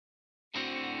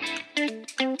But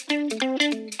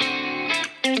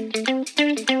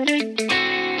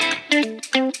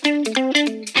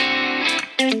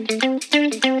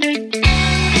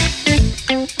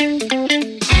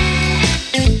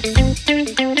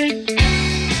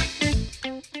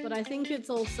I think it's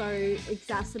also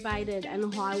exacerbated and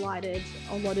highlighted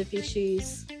a lot of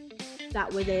issues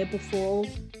that were there before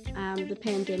the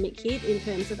pandemic hit in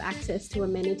terms of access to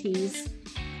amenities.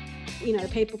 You know,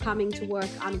 people coming to work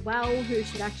unwell who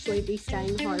should actually be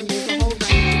staying home. There's a whole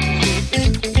range of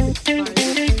issues exposed.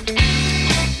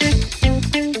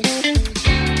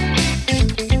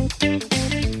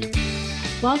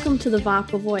 Welcome to the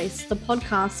VAPA Voice, the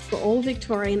podcast for all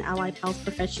Victorian allied health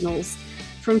professionals,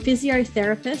 from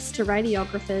physiotherapists to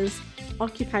radiographers,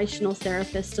 occupational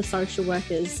therapists to social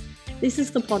workers. This is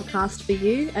the podcast for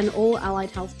you and all allied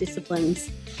health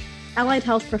disciplines. Allied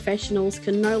health professionals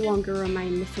can no longer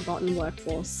remain the forgotten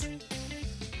workforce.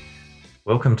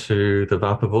 Welcome to the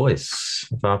VAPA Voice,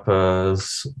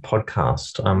 VAPA's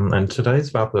podcast. And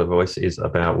today's VAPA Voice is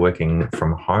about working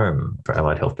from home for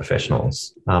allied health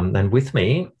professionals. And with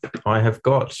me, I have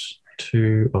got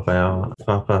two of our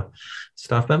VAPA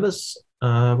staff members.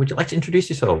 Would you like to introduce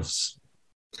yourselves?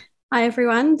 Hi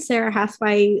everyone, Sarah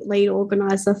Hathaway, lead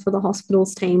organiser for the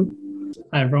hospitals team.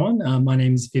 Hi everyone, my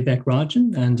name is Vivek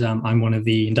Rajan and I'm one of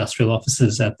the industrial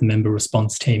officers at the member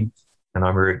response team. And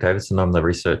I'm Rick Davidson, I'm the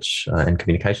research and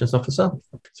communications officer.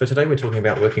 So today we're talking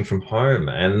about working from home,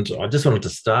 and I just wanted to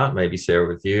start maybe, Sarah,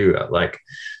 with you. So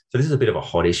this is a bit of a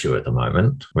hot issue at the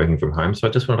moment, working from home. So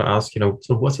I just wanted to ask, sort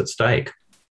of what's at stake?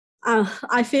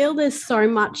 I feel there's so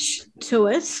much to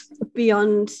it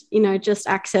beyond, just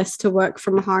access to work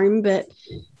from home, but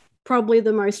probably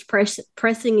the most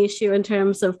pressing issue in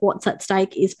terms of what's at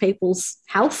stake is people's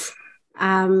health.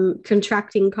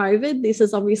 Contracting COVID, this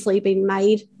has obviously been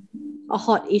made a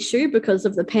hot issue because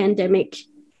of the pandemic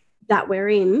that we're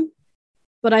in,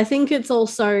 but I think it's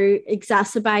also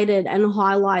exacerbated and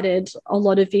highlighted a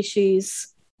lot of issues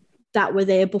that were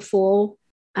there before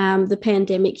the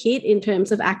pandemic hit in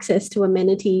terms of access to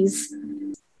amenities,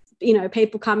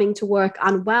 people coming to work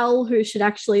unwell who should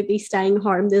actually be staying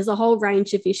home. There's a whole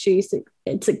range of issues that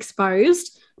it's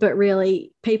exposed, but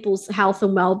really people's health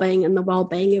and well-being and the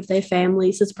well-being of their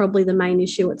families is probably the main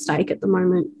issue at stake at the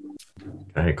moment.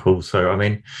 Okay, cool. So,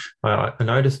 I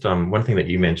noticed one thing that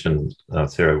you mentioned,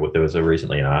 Sarah, there was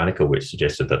recently an article which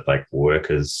suggested that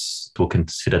workers will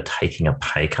consider taking a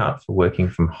pay cut for working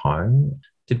from home.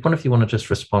 Did one of you want to just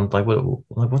respond?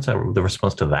 What's the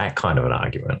response to that kind of an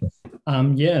argument?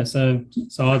 So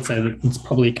I'd say that it's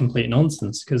probably complete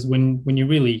nonsense, because when you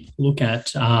really look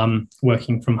at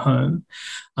working from home,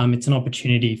 it's an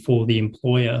opportunity for the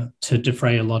employer to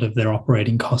defray a lot of their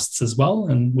operating costs as well,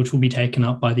 and which will be taken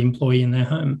up by the employee in their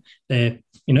home. They're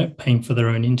paying for their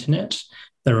own internet,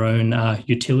 their own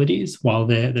utilities while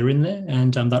they're in there,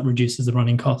 and that reduces the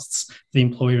running costs for the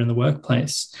employer in the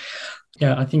workplace.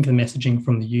 Yeah, I think the messaging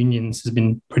from the unions has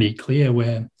been pretty clear,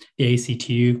 where the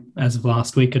ACTU, as of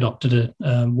last week, adopted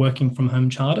a working from home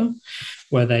charter,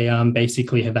 where they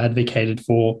basically have advocated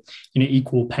for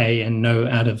equal pay and no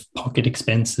out-of-pocket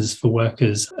expenses for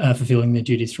workers fulfilling their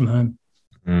duties from home.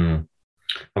 I'm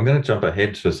going to jump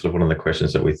ahead to sort of one of the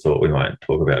questions that we thought we might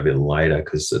talk about a bit later,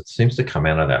 because it seems to come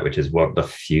out of that, which is what the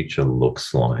future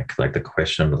looks like the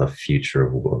question of the future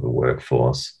of the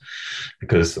workforce.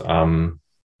 Because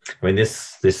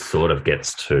this sort of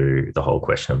gets to the whole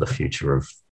question of the future of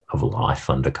life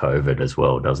under COVID as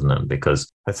well, doesn't it? Because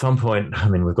at some point,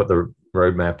 we've got the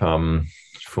roadmap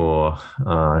for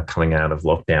coming out of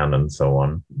lockdown and so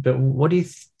on. But what do you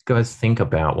guys think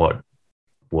about what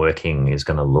working is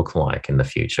going to look like in the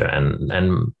future,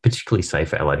 and particularly, say,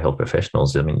 for allied health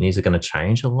professionals? Is it going to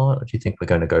change a lot? Or do you think we're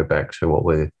going to go back to what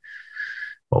we're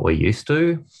used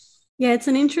to? Yeah, it's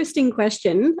an interesting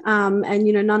question. And,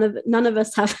 none of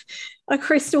us have a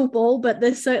crystal ball, but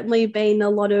there's certainly been a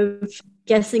lot of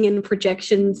guessing and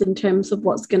projections in terms of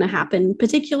what's going to happen,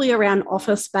 particularly around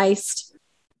office-based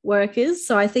workers.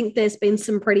 So I think there's been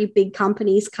some pretty big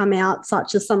companies come out,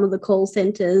 such as some of the call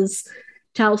centres,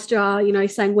 Telstra,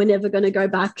 saying we're never going to go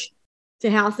back to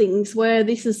how things were.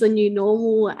 This is the new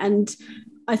normal. And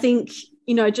I think,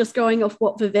 just going off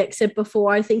what Vivek said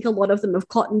before, I think a lot of them have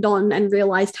cottoned on and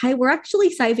realised, hey, we're actually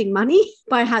saving money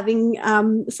by having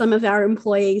some of our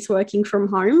employees working from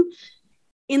home.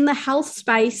 In the health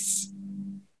space,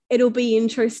 it'll be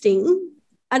interesting.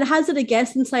 I'd hazard a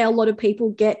guess and say a lot of people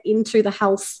get into the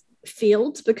health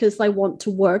field because they want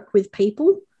to work with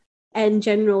people. And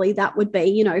generally that would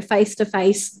be,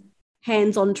 face-to-face,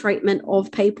 hands-on treatment of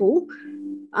people.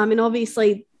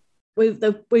 Obviously,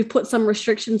 we've put some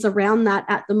restrictions around that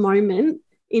at the moment,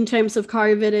 in terms of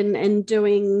COVID and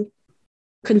doing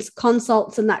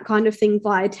consults and that kind of thing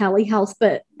via telehealth,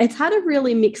 but it's had a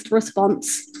really mixed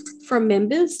response from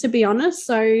members, to be honest.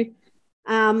 So,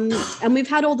 and we've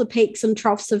had all the peaks and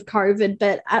troughs of COVID,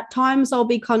 but at times I'll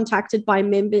be contacted by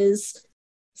members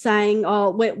saying,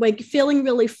 oh, we're feeling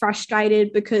really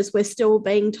frustrated because we're still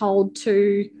being told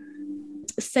to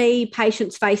see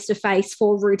patients face-to-face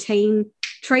for routine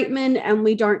treatment, and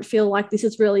we don't feel like this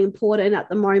is really important at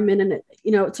the moment, and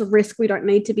it's a risk we don't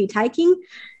need to be taking.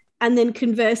 And then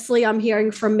conversely, I'm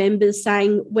hearing from members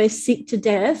saying we're sick to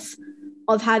death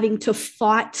of having to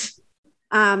fight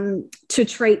to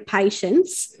treat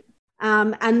patients.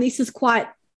 And this is quite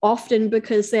often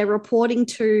because they're reporting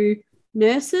to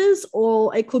nurses,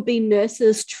 or it could be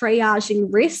nurses triaging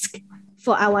risk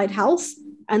for allied health,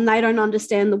 and they don't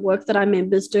understand the work that our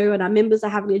members do. And our members are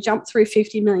having to jump through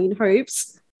 50 million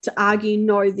hoops to argue,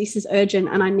 no, this is urgent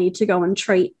and I need to go and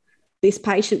treat this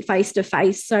patient face to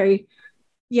face. So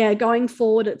yeah, going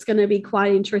forward, it's going to be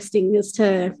quite interesting as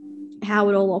to how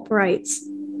it all operates.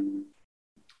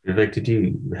 Vivek, did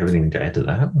you have anything to add to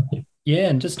that? Yeah,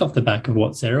 and just off the back of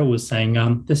what Sarah was saying,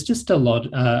 there's just a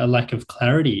lack of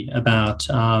clarity about,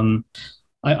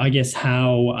 I guess,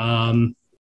 how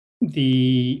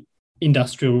the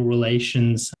industrial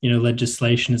relations,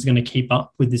 legislation is going to keep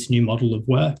up with this new model of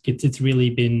work. It's really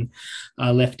been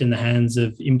left in the hands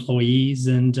of employees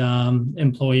and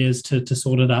employers to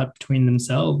sort it out between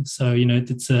themselves. So,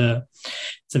 it's a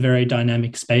very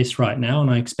dynamic space right now, and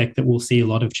I expect that we'll see a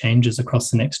lot of changes across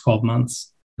the next 12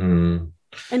 months. Mm.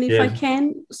 And if I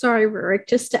can, sorry, Rurik,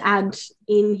 just to add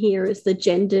in here is the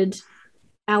gendered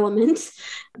element,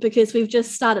 because we've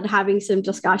just started having some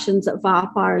discussions at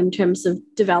VARPA in terms of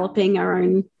developing our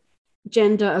own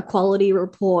gender equality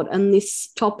report, and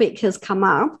this topic has come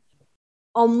up.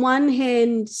 On one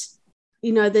hand,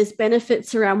 there's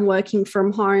benefits around working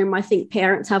from home. I think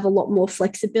parents have a lot more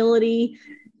flexibility.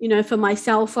 For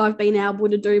myself, I've been able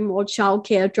to do more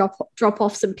childcare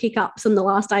drop-offs and pickups in the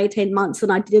last 18 months than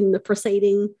I did in the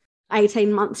preceding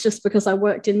 18 months, just because I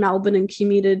worked in Melbourne and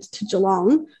commuted to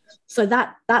Geelong. So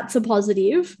that's a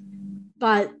positive.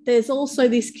 But there's also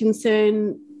this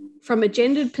concern from a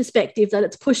gendered perspective that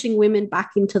it's pushing women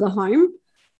back into the home.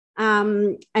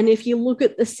 And if you look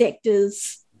at the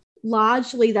sectors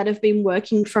largely that have been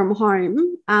working from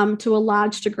home, to a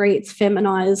large degree, it's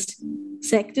feminized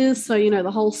sectors. So,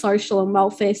 the whole social and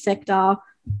welfare sector,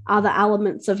 other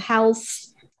elements of health.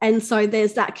 And so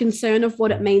there's that concern of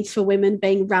what it means for women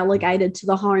being relegated to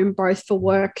the home, both for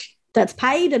work that's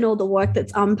paid and all the work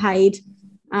that's unpaid.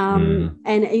 And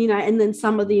then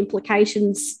some of the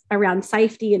implications around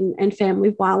safety and family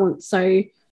violence. So,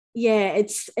 yeah,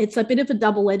 it's a bit of a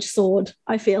double-edged sword,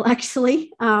 I feel,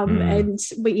 actually. But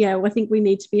I think we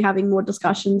need to be having more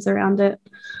discussions around it.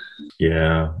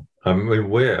 Yeah. So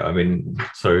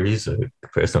here's a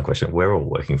personal question. We're all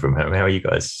working from home. How are you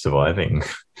guys surviving?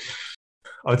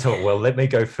 Let me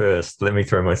go first. Let me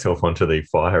throw myself onto the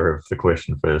fire of the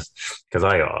question first, because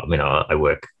I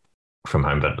work from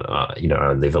home, but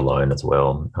I live alone as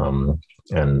well,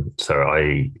 and so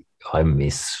I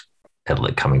miss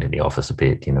coming to the office a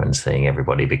bit, and seeing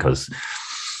everybody, because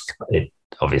it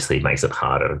obviously makes it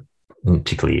harder,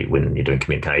 particularly when you're doing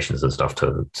communications and stuff,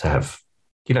 to have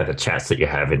the chats that you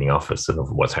have in the office and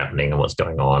of what's happening and what's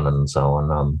going on and so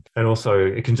on. And also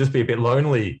it can just be a bit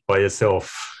lonely by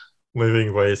yourself,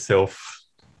 living by yourself.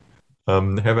 How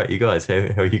about you guys? How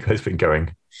have you guys been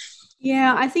going?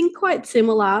 Yeah, I think quite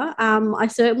similar. I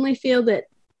certainly feel that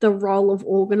the role of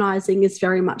organising is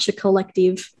very much a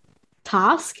collective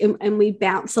task, and we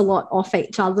bounce a lot off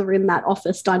each other in that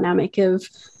office dynamic of,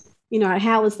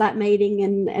 how was that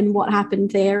meeting and what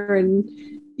happened there, and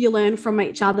you learn from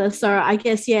each other. So I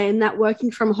guess, in that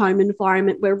working from home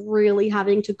environment, we're really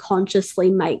having to consciously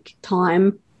make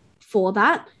time for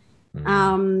that.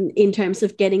 In terms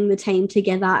of getting the team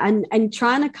together and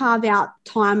trying to carve out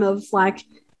time of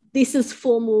this is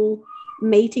formal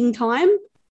meeting time,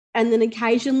 and then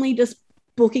occasionally just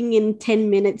booking in 10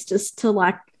 minutes just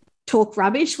to talk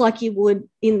rubbish like you would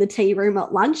in the tea room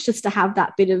at lunch, just to have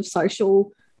that bit of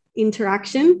social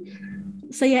interaction.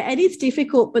 So it is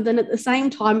difficult, but then at the same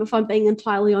time, if I'm being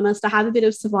entirely honest, I have a bit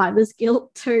of survivor's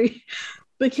guilt too,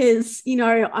 because,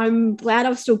 I'm glad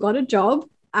I've still got a job.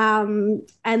 And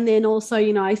then also,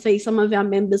 I see some of our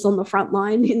members on the front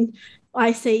line in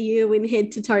ICU in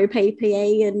head-to-toe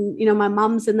PPE, and, my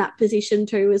mum's in that position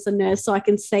too as a nurse, so I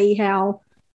can see how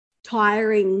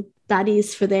tiring that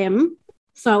is for them.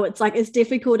 So it's as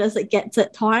difficult as it gets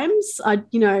at times. I,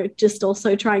 just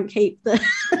also try and keep the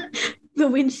the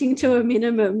winching to a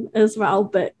minimum as well.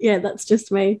 But, that's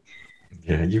just me.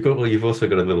 Yeah, you've also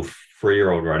got a little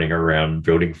 3-year-old running around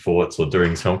building forts or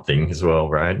doing something as well,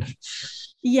 right?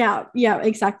 Yeah,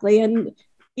 exactly. And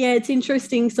yeah, it's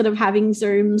interesting sort of having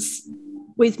Zooms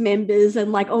with members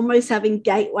and like almost having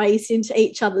gateways into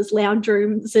each other's lounge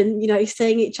rooms and,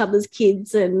 seeing each other's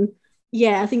kids. And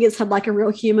yeah, I think it's had like a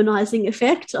real humanizing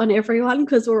effect on everyone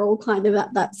because we're all kind of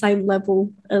at that same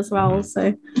level as well.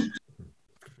 So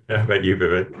how about you,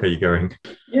 Vivek? How are you going?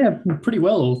 Yeah, pretty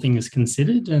well, all things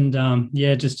considered. And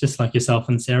just like yourself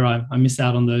and Sarah, I miss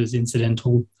out on those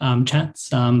incidental chats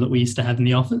that we used to have in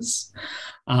the office.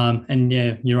 And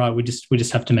yeah, you're right. We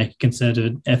just have to make a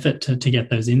concerted effort to get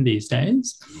those in these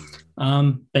days.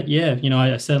 But yeah,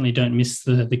 I certainly don't miss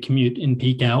the commute in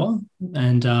peak hour.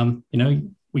 And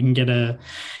we can get a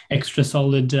extra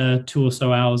solid 2 or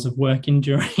so hours of work in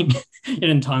during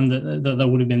in time that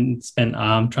would have been spent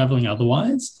traveling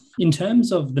otherwise. In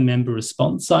terms of the member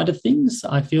response side of things,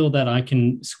 I feel that I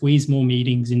can squeeze more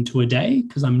meetings into a day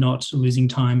because I'm not losing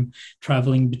time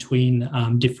traveling between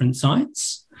different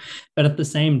sites. But at the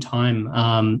same time,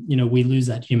 we lose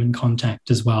that human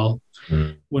contact as well.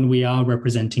 When we are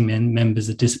representing members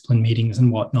at discipline meetings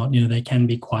and whatnot, they can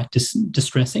be quite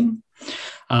distressing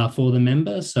for the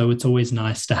member. So it's always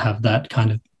nice to have that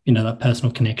kind of, that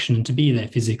personal connection and to be there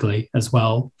physically as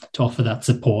well to offer that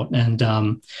support. And,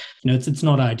 it's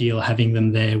not ideal having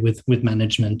them there with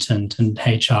management and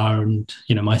HR and,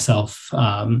 myself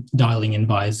dialing in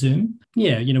via Zoom.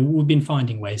 Yeah, we've been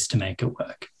finding ways to make it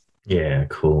work. Yeah,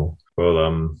 cool.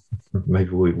 Well, maybe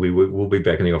we'll be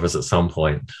back in the office at some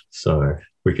point, so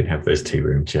we can have those tea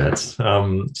room chats.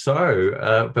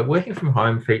 But working from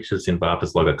home features in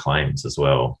BARPA's log of claims as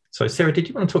well. So, Sarah, did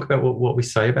you want to talk about what we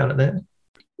say about it there?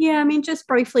 Yeah, I mean, just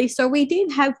briefly. So we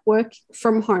did have work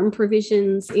from home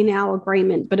provisions in our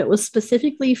agreement, but it was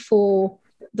specifically for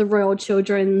the Royal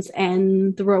Children's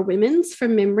and the Royal Women's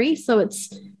from memory. So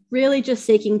it's really just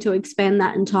seeking to expand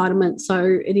that entitlement. So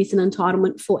it is an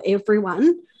entitlement for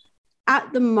everyone.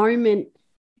 At the moment,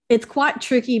 it's quite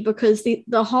tricky because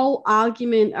the whole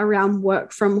argument around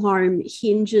work from home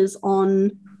hinges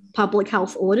on public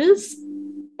health orders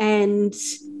and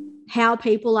how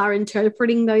people are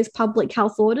interpreting those public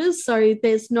health orders. So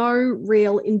there's no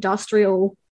real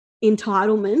industrial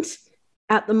entitlement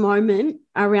at the moment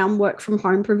around work from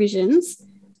home provisions.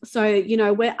 So,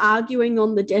 we're arguing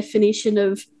on the definition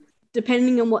of,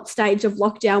 depending on what stage of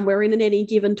lockdown we're in at any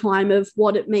given time, of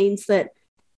what it means that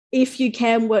if you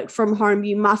can work from home,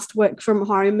 you must work from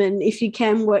home. And if you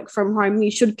can work from home,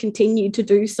 you should continue to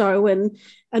do so. And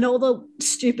all the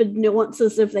stupid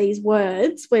nuances of these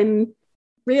words, when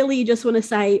really you just want to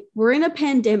say, we're in a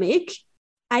pandemic,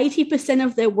 80%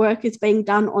 of their work is being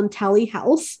done on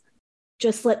telehealth.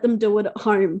 Just let them do it at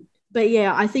home. But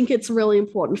yeah, I think it's really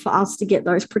important for us to get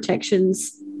those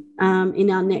protections in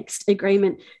our next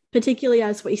agreement, particularly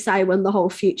as we say, when the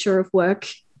whole future of work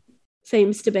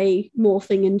seems to be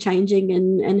morphing and changing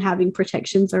and having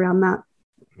protections around that.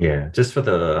 Yeah, just for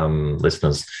the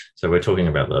listeners, so we're talking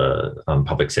about the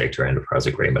public sector enterprise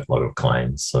agreement log of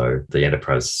claims. So the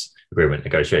enterprise agreement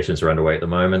negotiations are underway at the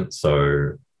moment.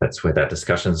 So that's where that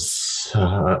discussion's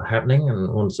happening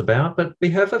and what it's about. But we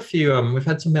have a few, we've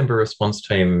had some member response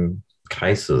team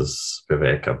cases,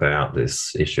 Vivek, about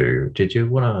this issue. Did you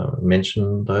want to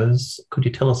mention those? Could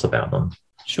you tell us about them?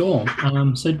 Sure.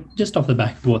 So just off the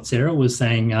back of what Sarah was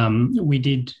saying, we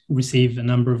did receive a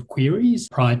number of queries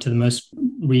prior to the most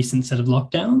recent set of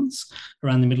lockdowns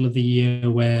around the middle of the year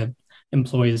where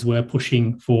employers were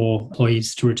pushing for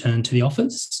employees to return to the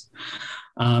office.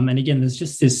 And again, there's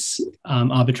just this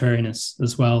arbitrariness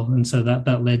as well. And so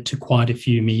that led to quite a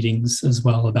few meetings as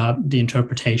well about the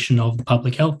interpretation of the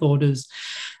public health orders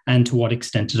and to what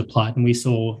extent it applied. And we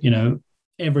saw,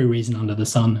 every reason under the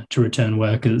sun to return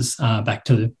workers back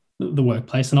to the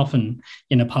workplace, and often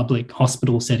in a public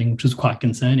hospital setting, which was quite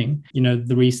concerning.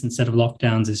 The recent set of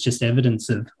lockdowns is just evidence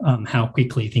of how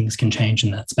quickly things can change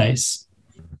in that space.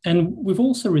 And we've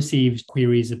also received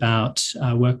queries about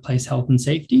workplace health and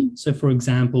safety. So, for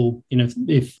example,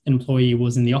 if an employee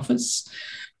was in the office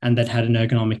and they'd had an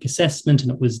ergonomic assessment and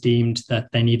it was deemed that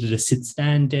they needed a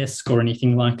sit-stand desk or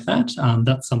anything like that,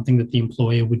 that's something that the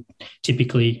employer would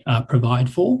typically provide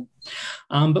for.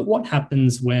 But what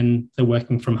happens when they're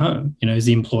working from home? Is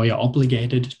the employer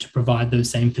obligated to provide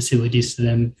those same facilities to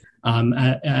them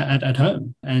at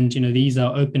home? And, these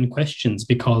are open questions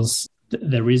because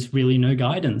there is really no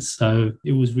guidance. So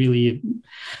it was really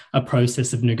a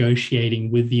process of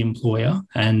negotiating with the employer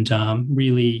and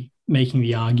really making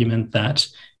the argument that,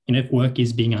 if work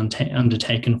is being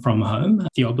undertaken from home,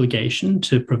 the obligation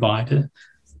to provide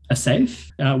a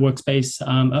safe workspace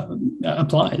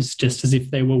applies just as if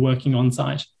they were working on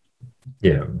site.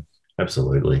 Yeah.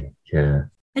 Absolutely. Yeah.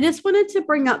 I just wanted to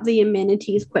bring up the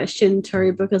amenities question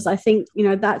too, because I think,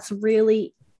 that's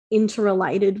really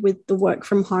interrelated with the work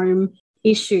from home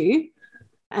issue.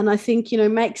 And I think,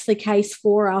 makes the case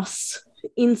for us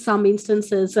in some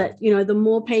instances that, the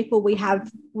more people we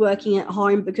have working at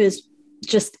home, because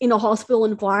just in a hospital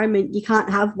environment, you can't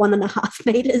have 1.5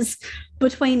 meters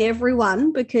between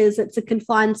everyone because it's a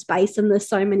confined space and there's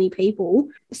so many people.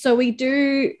 So we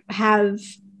do have,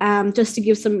 just to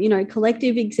give some,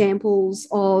 collective examples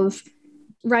of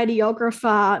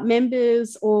radiographer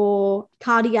members or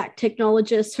cardiac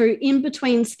technologists who, in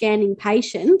between scanning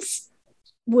patients,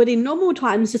 would in normal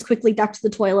times just quickly duck to the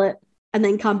toilet and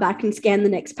then come back and scan the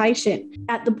next patient.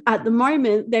 At the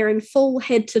moment, they're in full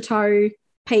head-to-toe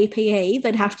PPE.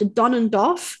 They'd have to don and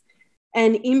doff,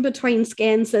 and in between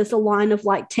scans, there's a line of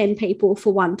like 10 people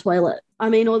for one toilet. I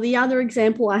mean, or the other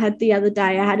example I had the other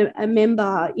day, I had a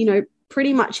member,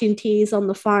 pretty much in tears on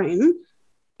the phone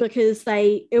because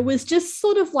it was just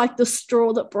sort of like the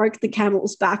straw that broke the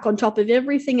camel's back on top of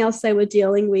everything else they were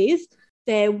dealing with.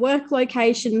 Their work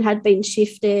location had been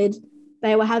shifted.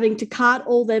 They were having to cart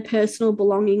all their personal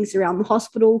belongings around the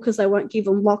hospital because they weren't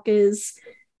given lockers.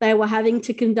 They were having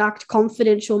to conduct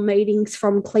confidential meetings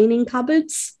from cleaning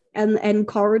cupboards and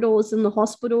corridors in the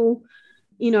hospital,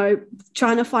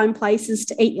 trying to find places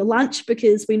to eat your lunch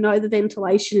because we know the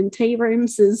ventilation in tea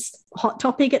rooms is a hot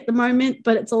topic at the moment,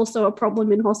 but it's also a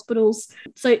problem in hospitals.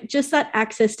 So just that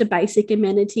access to basic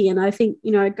amenity. And I think,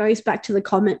 it goes back to the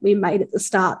comment we made at the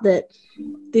start that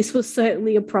this was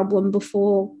certainly a problem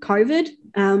before COVID,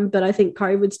 but I think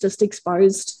COVID's just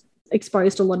exposed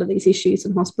a lot of these issues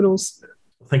in hospitals.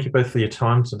 Thank you both for your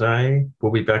time today.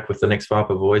 We'll be back with the next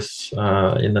VAPA Voice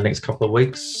in the next couple of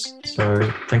weeks. So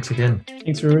thanks again.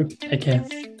 Thanks, Ruru. Take care.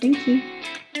 Thank you.